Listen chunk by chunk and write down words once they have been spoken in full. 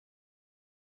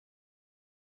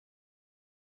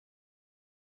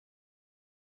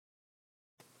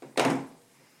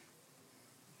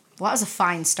Well, that was a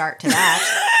fine start to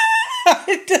that.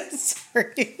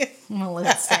 Sorry. Well,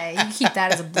 let's say. You keep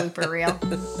that as a blooper reel.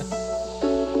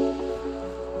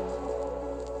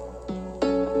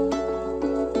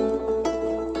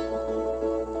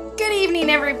 Good evening,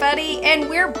 everybody, and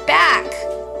we're back.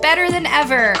 Better than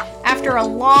ever. After a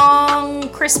long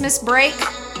Christmas break.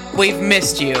 We've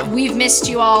missed you. We've missed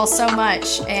you all so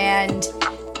much, and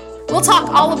we'll talk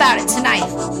all about it tonight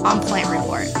on Plant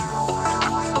Report.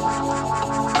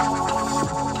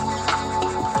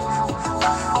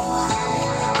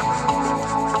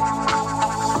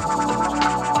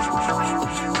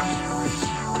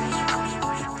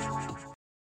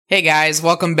 Hey guys,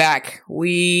 welcome back.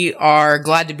 We are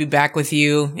glad to be back with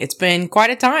you. It's been quite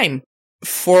a time.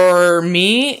 For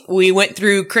me, we went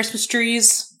through Christmas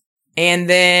trees and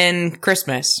then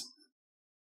Christmas.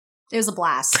 It was a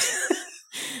blast.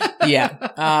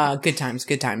 Yeah. Good times. It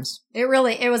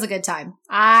was a good time.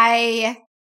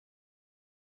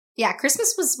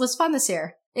 Christmas was fun this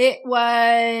year. It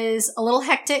was a little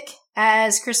hectic,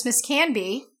 as Christmas can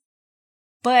be,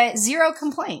 but zero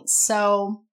complaints.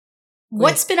 So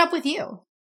what's been up with you?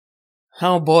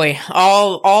 Oh boy,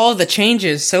 all the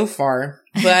changes so far.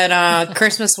 But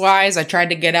Christmas wise, I tried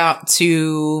to get out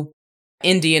to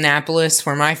Indianapolis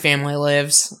where my family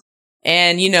lives.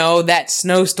 And you know, that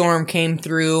snowstorm came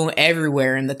through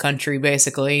everywhere in the country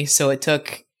basically. So it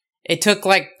took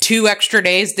like 2 extra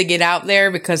days to get out there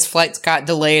because flights got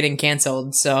delayed and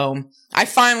canceled. So I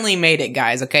finally made it,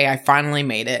 guys. Okay, I finally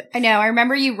made it. I know. I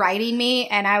remember you writing me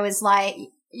and I was like,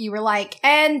 you were like,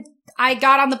 and I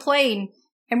got on the plane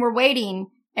and we're waiting.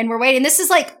 This is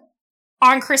like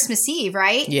on Christmas Eve,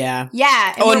 right? Yeah.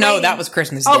 Yeah. Oh, no, that was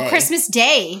Christmas Day. Oh, Christmas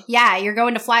Day. Yeah. You're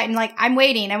going to flight and like, I'm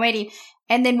waiting.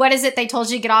 And then what is it? They told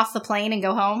you to get off the plane and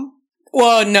go home?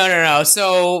 Well, no.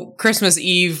 So Christmas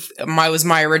Eve was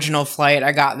my original flight.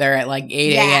 I got there at like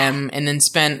 8 a.m. and then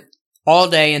spent all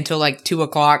day until like 2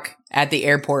 o'clock at the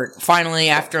airport. Finally,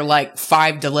 after like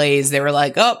 5 delays, they were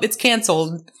like, oh, it's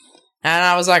canceled. And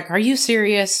I was like, are you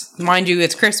serious? Mind you,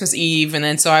 it's Christmas Eve. And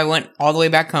then so I went all the way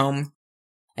back home.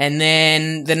 And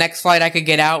then the next flight I could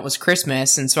get out was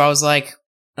Christmas. And so I was like,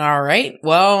 all right,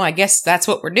 well, I guess that's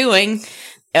what we're doing.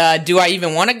 Do I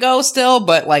even want to go still?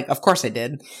 But like, of course I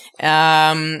did.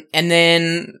 And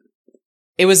then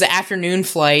it was the afternoon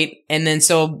flight. And then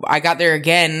so I got there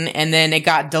again and then it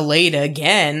got delayed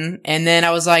again. And then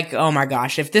I was like, oh my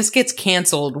gosh, if this gets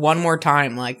canceled one more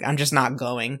time, like I'm just not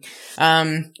going.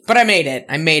 But I made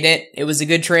it. It was a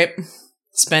good trip.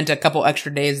 Spent a couple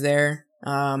extra days there.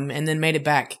 And then made it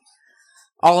back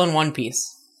all in one piece.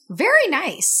 Very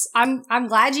nice. I'm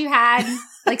glad you had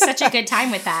like such a good time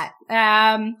with that.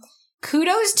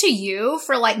 Kudos to you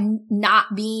for like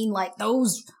not being like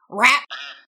those rap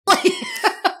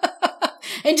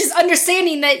and just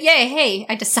understanding that, yeah, hey,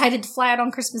 I decided to fly out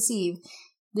on Christmas Eve.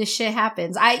 This shit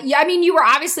happens. I mean, you were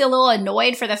obviously a little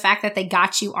annoyed for the fact that they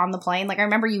got you on the plane. Like I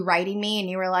remember you writing me and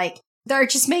you were like, they're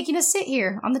just making us sit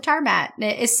here on the tarmac.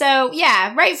 So,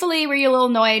 yeah, rightfully were you a little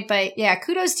annoyed, but yeah,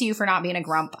 kudos to you for not being a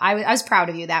grump. I was proud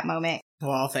of you that moment.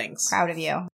 Well, thanks. Proud of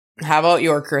you. How about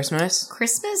your Christmas?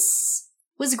 Christmas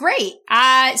was great.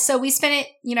 So we spent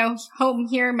it, home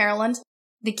here in Maryland.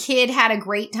 The kid had a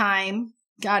great time.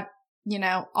 Got,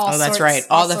 all sorts. Oh, that's right.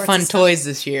 All the fun toys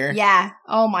this year. Yeah.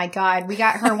 Oh my God. We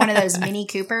got her one of those Mini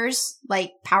Coopers,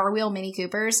 like Power Wheel Mini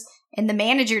Coopers. And the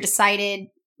manager decided,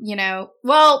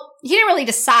 well, he didn't really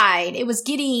decide. It was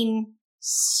getting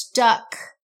stuck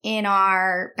in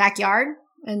our backyard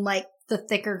and like the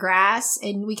thicker grass.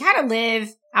 And we kind of live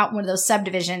out in one of those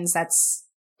subdivisions it's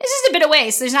just a bit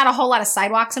away. So there's not a whole lot of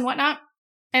sidewalks and whatnot.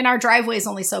 And our driveway is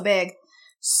only so big.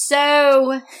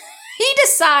 So he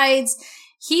decides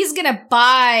he's going to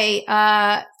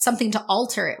buy something to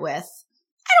alter it with.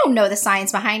 I don't know the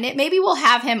science behind it. Maybe we'll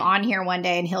have him on here one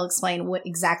day and he'll explain what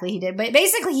exactly he did. But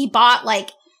basically he bought like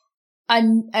a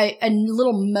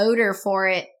little motor for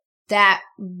it that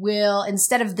will,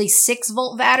 instead of the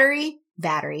 6-volt battery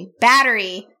that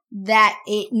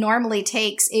it normally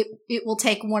takes, it will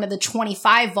take one of the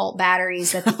 25-volt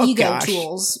batteries that the Ego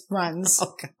Tools runs.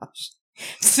 Oh gosh.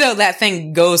 So that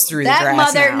thing goes through the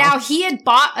grass now he had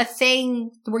bought a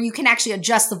thing where you can actually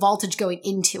adjust the voltage going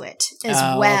into it as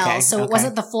well. Okay, so it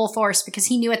wasn't the full force because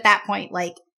he knew at that point,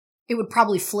 like, it would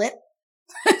probably flip.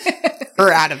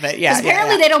 Or out of it, yeah.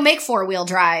 Apparently they don't make 4-wheel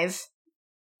drive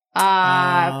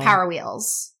Power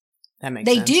Wheels. That makes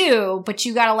sense. They do, but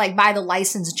you gotta like buy the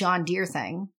licensed John Deere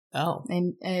thing. Oh.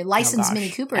 And licensed Mini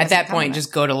Cooper. At that point,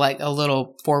 just go to like a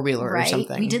little 4-wheeler or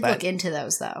something. We did look into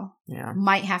those though. Yeah.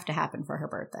 Might have to happen for her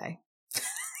birthday.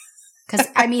 Because,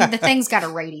 I mean, the thing's got a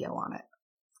radio on it.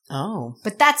 Oh.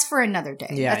 But that's for another day.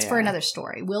 Yeah, that's for another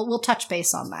story. We'll touch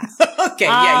base on that. Okay,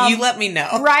 yeah, you let me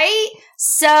know. Right?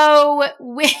 So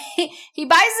he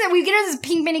buys it. We get her this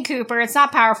pink Mini Cooper. It's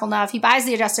not powerful enough. He buys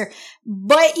the adjuster.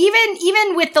 But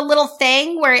even with the little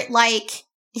thing where it like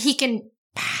he can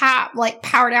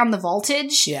power down the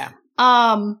voltage. Yeah.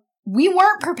 We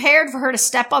weren't prepared for her to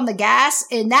step on the gas,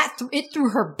 and it threw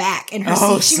her back in her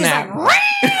seat. She snap. was like,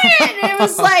 and it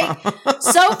was like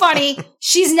so funny.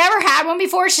 She's never had one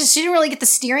before. She didn't really get the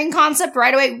steering concept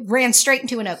right away. Ran straight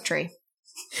into an oak tree.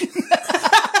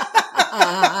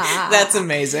 That's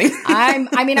amazing. I'm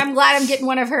glad I'm getting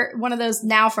one of those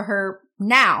now for her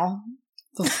now.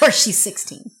 Before she's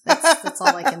 16. That's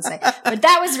all I can say. But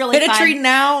that was really fun. Hit a tree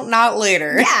now, not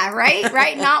later. Yeah,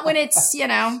 right? Not when it's,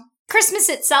 Christmas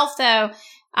itself, though,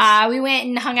 we went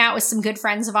and hung out with some good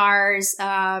friends of ours,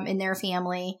 and their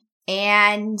family.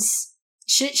 And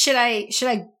should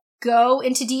I go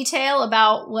into detail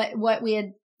about what we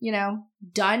had,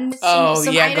 done with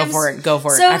some items? Go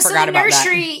for it. I forgot about that. So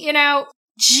the nursery,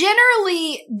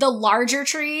 generally the larger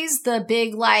trees, the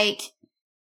big,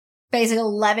 basically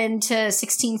 11 to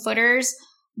 16 footers,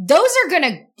 those are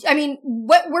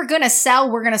what we're going to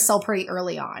sell pretty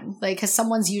early on. Cause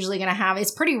someone's usually going to have,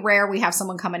 it's pretty rare we have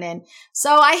someone coming in.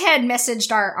 So I had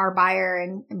messaged our buyer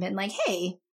and been like,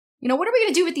 hey, what are we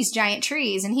going to do with these giant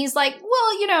trees? And he's like,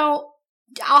 well,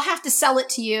 I'll have to sell it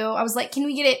to you. I was like, can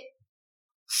we get it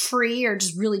free or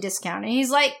just really discounted? And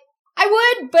he's like, I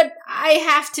would, but I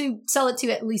have to sell it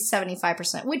to at least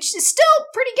 75%, which is still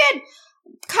pretty good.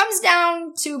 Comes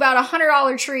down to about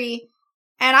 $100 tree,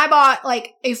 and I bought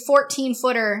a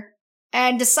 14-footer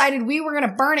and decided we were going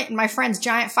to burn it in my friend's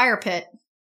giant fire pit.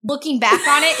 Looking back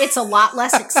on it, it's a lot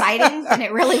less exciting than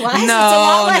it really was. It's a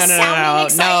lot less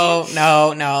exciting.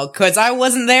 No. Because I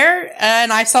wasn't there,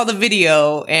 and I saw the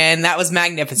video, and that was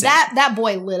magnificent. That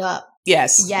boy lit up.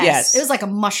 Yes. It was like a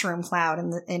mushroom cloud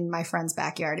in my friend's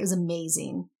backyard. It was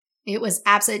amazing. It was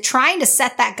absolutely trying to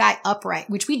set that guy upright,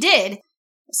 which we did.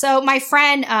 So my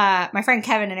friend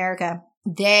Kevin and Erica,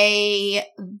 they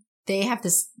have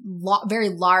this very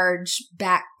large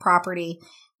back property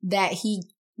that he,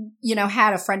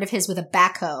 had a friend of his with a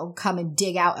backhoe come and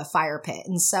dig out a fire pit.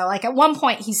 And so at one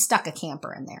point he stuck a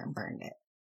camper in there and burned it.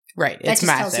 Right. It's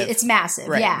massive. It's massive.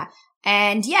 Right. Yeah.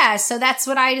 And so that's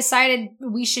what I decided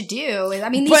we should do. I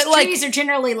mean, these trees are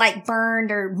generally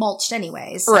burned or mulched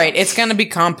anyways. So. Right. It's going to be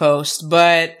compost,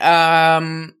 but,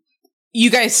 you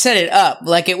guys set it up.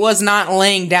 It was not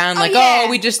laying down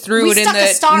we just threw it in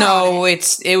the... No,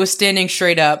 it was standing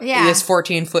straight up. Yeah. This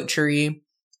 14-foot tree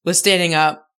was standing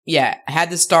up. Yeah. Had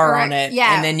the star on it.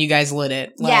 Yeah. And then you guys lit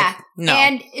it. No.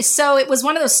 And so it was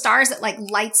one of those stars that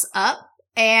lights up.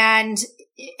 And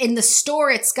in the store,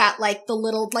 it's got the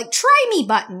little try me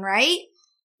button, right?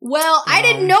 Well, I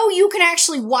didn't know you can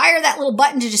actually wire that little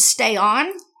button to just stay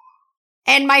on.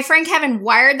 And my friend Kevin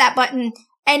wired that button,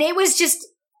 and it was just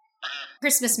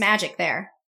Christmas magic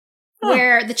there,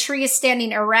 where the tree is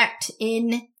standing erect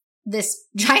in this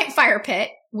giant fire pit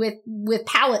with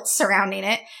pallets surrounding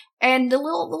it, and the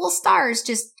little stars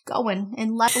just going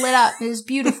and lit up. It was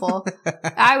beautiful.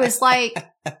 I was like,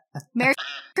 Merry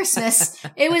Christmas.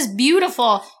 It was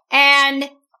beautiful. And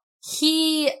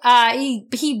he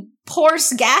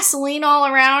pours gasoline all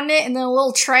around it and then a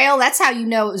little trail. That's how you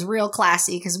know it was real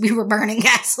classy, because we were burning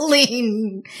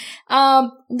gasoline.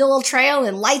 The little trail,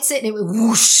 and lights it, and it was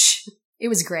whoosh. It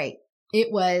was great.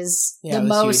 It was the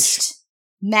most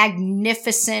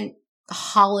magnificent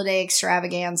holiday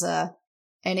extravaganza,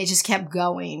 and it just kept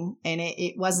going. And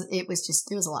it was a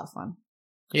lot of fun.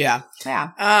 Yeah. Yeah.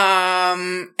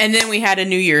 And then we had a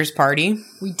New Year's party.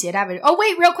 We did have it. Oh,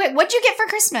 wait, real quick. What'd you get for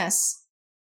Christmas?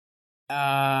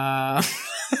 I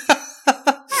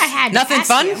had nothing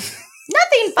fun.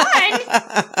 Nothing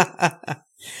fun.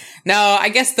 No, I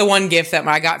guess the one gift that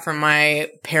I got from my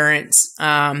parents,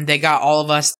 they got all of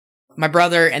us, my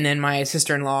brother and then my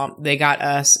sister-in-law, they got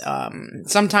us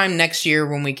sometime next year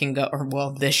when we can go,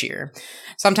 this year.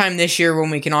 Sometime this year when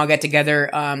we can all get together,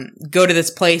 go to this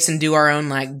place and do our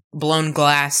own blown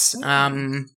glass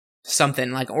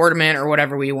something ornament or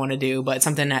whatever we want to do, but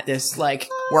something at this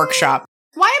workshop.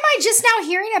 Why am I just now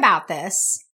hearing about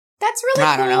this? That's really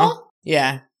cool. I don't know.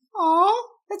 Yeah. Aw,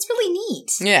 that's really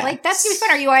neat. Yeah. That's gonna be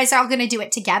fun. Are you guys all gonna do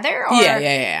it together? Or?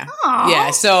 Yeah. Aww.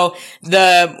 Yeah, so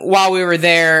while we were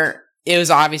there, it was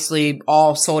obviously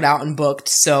all sold out and booked,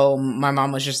 so my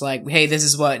mom was just like, hey, this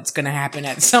is what's gonna happen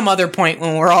at some other point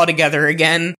when we're all together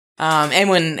again. And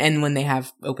when they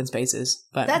have open spaces.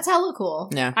 But that's hella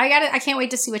cool. Yeah. I can't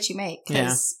wait to see what you make.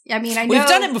 'Cause, I mean, I know we've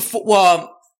done it before.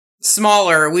 Well,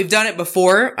 Smaller. We've done it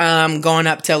before, going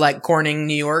up to like Corning,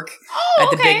 New York,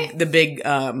 Oh, okay. at the big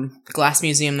glass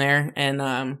museum there,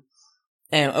 and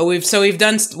we've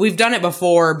done it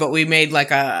before, but we made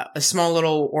like a small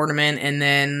little ornament, and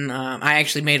then I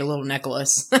actually made a little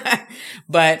necklace.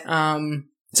 But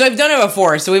so I've done it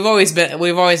before, so we've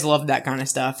always loved that kind of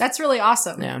stuff. That's really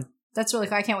awesome. Yeah. That's really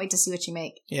cool. I can't wait to see what you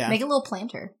make. Yeah. Make a little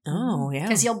planter. Oh, yeah.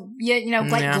 Because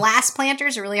glass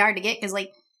planters are really hard to get because,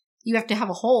 like, you have to have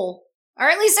a hole. Or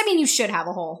at least, I mean, you should have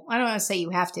a hole. I don't want to say you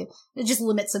have to. It just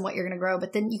limits in what you're going to grow.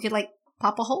 But then you could, like,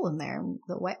 pop a hole in there. And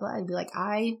I'd be like,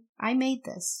 I made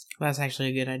this. That's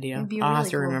actually a good idea. It'd be I'll really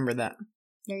have to cool. remember that.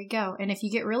 There you go. And if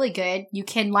you get really good, you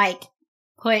can, like,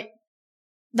 put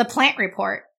the plant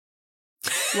report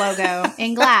logo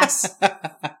in glass.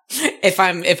 If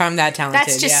I'm that talented.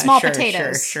 That's just small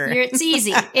potatoes. Sure. It's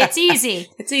easy. It's easy.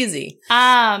 It's easy.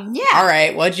 Yeah. All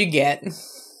right. What'd you get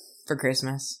for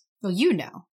Christmas? Well, you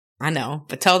know. I know,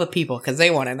 but tell the people because they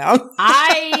want to know.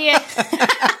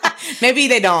 Maybe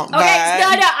they don't. Okay,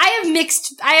 but no.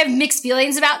 I have mixed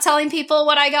feelings about telling people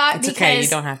what I got. It's okay. You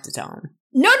don't have to tell them.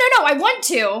 No. I want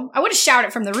to shout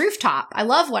it from the rooftop. I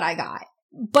love what I got.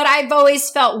 But I've always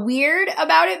felt weird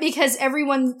about it because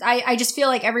everyone, I just feel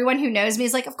like everyone who knows me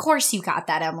is like, of course you got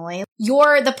that, Emily.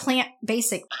 You're the plant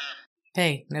basic.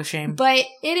 Hey, no shame. But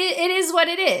it is what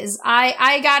it is.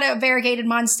 I got a variegated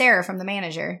monstera from the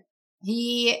manager.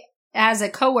 He has a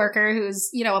coworker who's,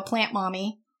 a plant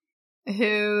mommy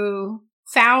who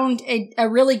found a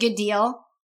really good deal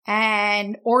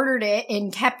and ordered it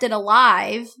and kept it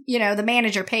alive. The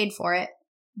manager paid for it,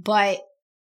 but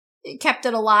it kept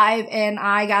it alive, and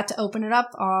I got to open it up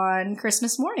on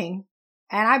Christmas morning,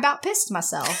 and I about pissed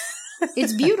myself.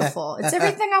 It's beautiful. It's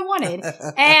everything I wanted.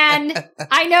 And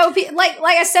I know, like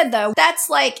I said, though,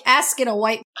 that's like asking a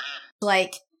white,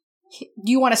 like, do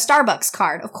you want a Starbucks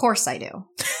card? Of course I do.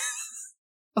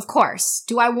 Of course.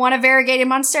 Do I want a variegated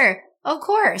monstera? Of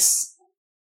course.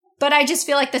 But I just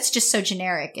feel like that's just so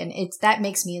generic, and that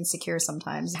makes me insecure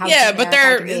sometimes. Yeah, but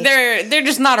they're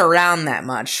just not around that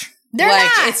much. They're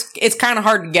not. It's kind of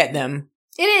hard to get them.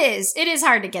 It is. It is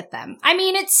hard to get them. I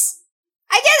mean,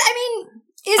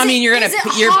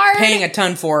 you're paying a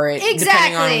ton for it,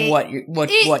 exactly. Depending on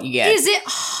what you get. Is it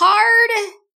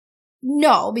hard?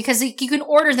 No, because you can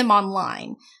order them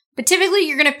online, but typically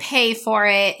you're going to pay for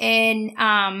it, and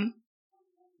and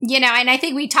I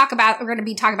think we're going to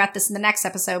be talking about this in the next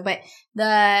episode. But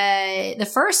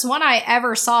the first one I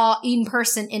ever saw in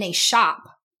person in a shop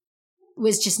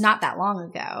was just not that long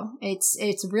ago.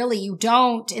 It's really, you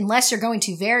don't, unless you're going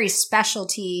to very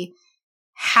specialty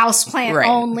houseplant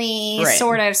only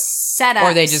sort of setups.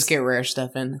 Or they just get rare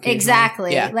stuff in.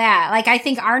 Exactly. Yeah. Like I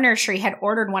think our nursery had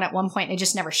ordered one at one point and it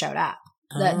just never showed up.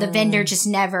 The vendor just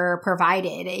never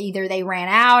provided. Either they ran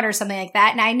out or something like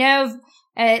that. And I know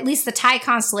at least the Thai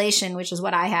constellation, which is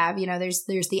what I have, there's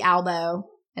the Albo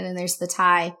and then there's the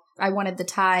Thai. I wanted the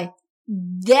Thai.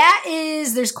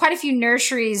 There's quite a few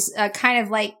nurseries, kind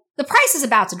of like, the price is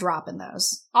about to drop in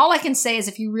those. All I can say is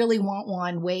if you really want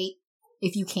one, wait.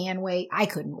 If you can wait. I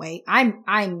couldn't wait.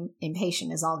 I'm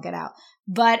impatient as all get out.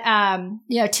 But,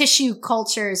 tissue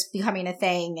culture is becoming a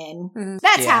thing and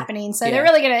that's happening. So they're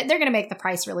going to make the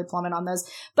price really plummet on those.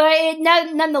 But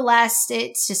nonetheless,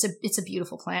 it's a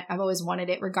beautiful plant. I've always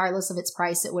wanted it. Regardless of its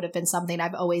price, it would have been something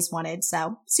I've always wanted.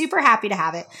 So super happy to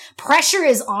have it. Pressure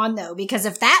is on though, because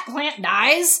if that plant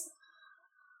dies,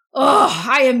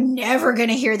 I am never going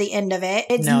to hear the end of it.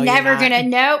 It's never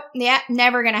going to,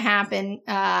 never going to happen.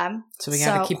 So we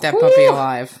got to keep that puppy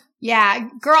alive. Yeah,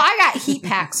 girl, I got heat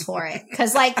packs for it.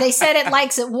 Cause like they said it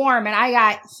likes it warm and I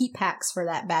got heat packs for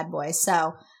that bad boy.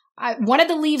 So one of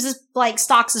the leaves is like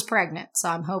stalks is pregnant. So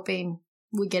I'm hoping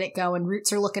we get it going.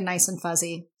 Roots are looking nice and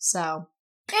fuzzy. So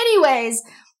anyways,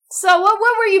 so what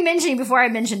were you mentioning before I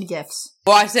mentioned gifts?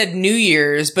 Well, I said New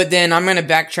Year's, but then I'm going to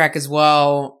backtrack as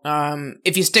well.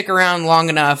 If you stick around long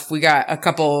enough, we got a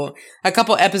couple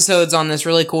episodes on this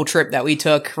really cool trip that we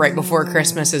took right before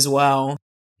Christmas as well.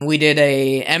 We did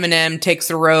a Eminem Takes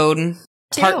the Road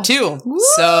Part 2. Woo!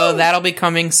 So that'll be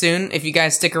coming soon if you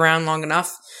guys stick around long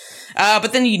enough.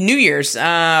 But then New Year's,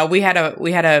 we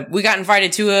got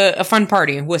invited to a fun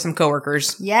party with some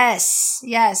coworkers. Yes.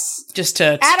 Just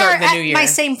to start the new year. At my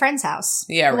same friend's house.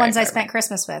 Yeah, the ones I spent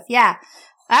Christmas with. Yeah.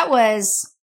 That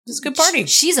was a good party.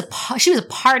 She was a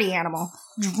party animal.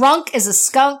 Drunk as a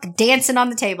skunk, dancing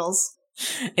on the tables.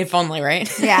 If only, right?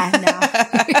 Yeah,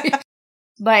 no.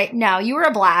 But no, you were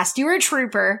a blast. You were a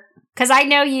trooper. Because I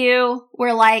know you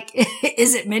were like,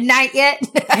 is it midnight yet?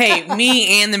 Hey,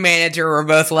 me and the manager were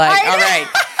both like, all right.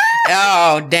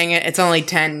 Oh, dang it. It's only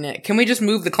 10. Can we just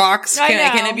move the clocks?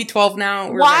 Can it be 12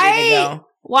 now? We're ready to go.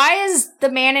 Why is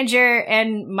the manager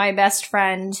and my best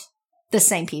friend the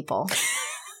same people?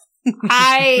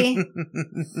 I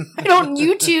don't,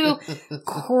 you two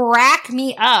crack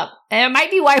me up. And it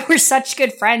might be why we're such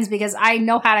good friends, because I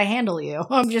know how to handle you.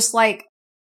 I'm just like,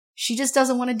 she just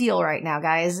doesn't want to deal right now,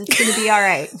 guys. It's going to be all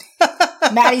right.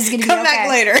 Maddie's going to be okay. Come back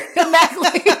later. Come back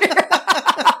later.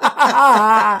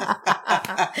 I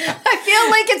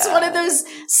feel like it's one of those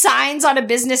signs on a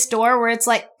business door where it's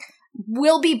like,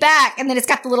 we'll be back. And then it's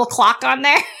got the little clock on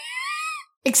there.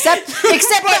 Except the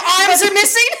arms are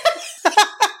missing.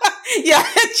 Yeah,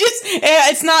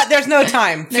 it's not, there's no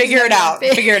time. Figure it out.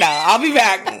 I'll be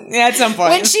back at some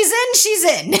point. When she's in, she's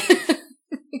in.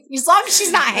 As long as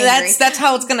she's not hangry. That's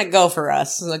how it's gonna go for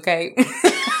us, okay?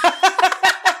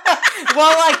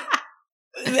 Well, like,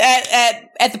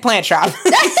 at the plant shop.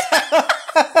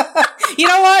 You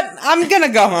know what? I'm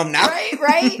gonna go home now.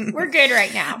 Right? We're good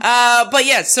right now. But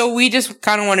yeah, so we just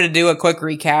kind of wanted to do a quick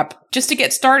recap just to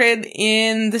get started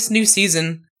in this new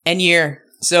season and year.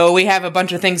 So we have a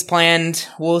bunch of things planned.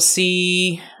 We'll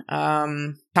see,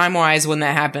 time-wise when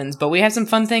that happens, but we have some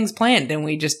fun things planned and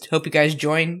we just hope you guys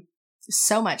join.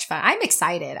 So much fun. I'm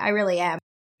excited. I really am.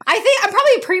 I think I'm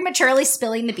probably prematurely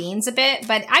spilling the beans a bit,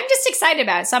 but I'm just excited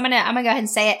about it. So I'm gonna go ahead and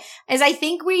say it. As I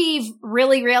think we've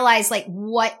really realized like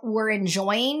what we're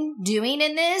enjoying doing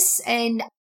in this. And I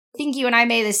think you and I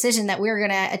made a decision that we're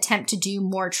going to attempt to do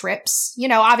more trips. You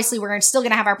know, obviously we're still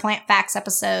going to have our plant facts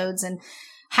episodes and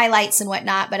highlights and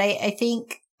whatnot, but I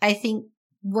think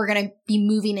we're going to be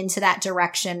moving into that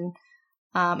direction,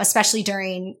 especially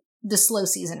during the slow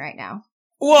season right now.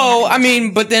 Whoa, I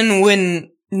mean, but then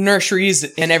when nurseries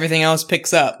and everything else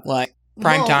picks up, like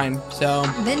prime time, so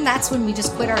then that's when we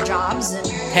just quit our jobs and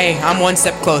hey, I'm one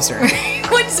step closer.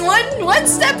 one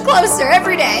step closer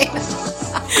every day.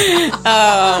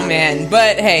 Oh man,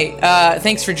 but hey,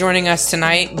 thanks for joining us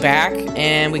tonight back,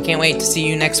 and we can't wait to see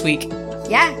you next week.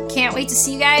 Yeah, can't wait to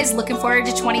see you guys. Looking forward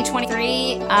to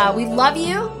 2023. We love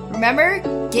you. Remember,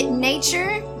 get in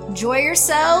nature, enjoy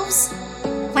yourselves.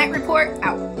 Plant Report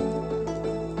out.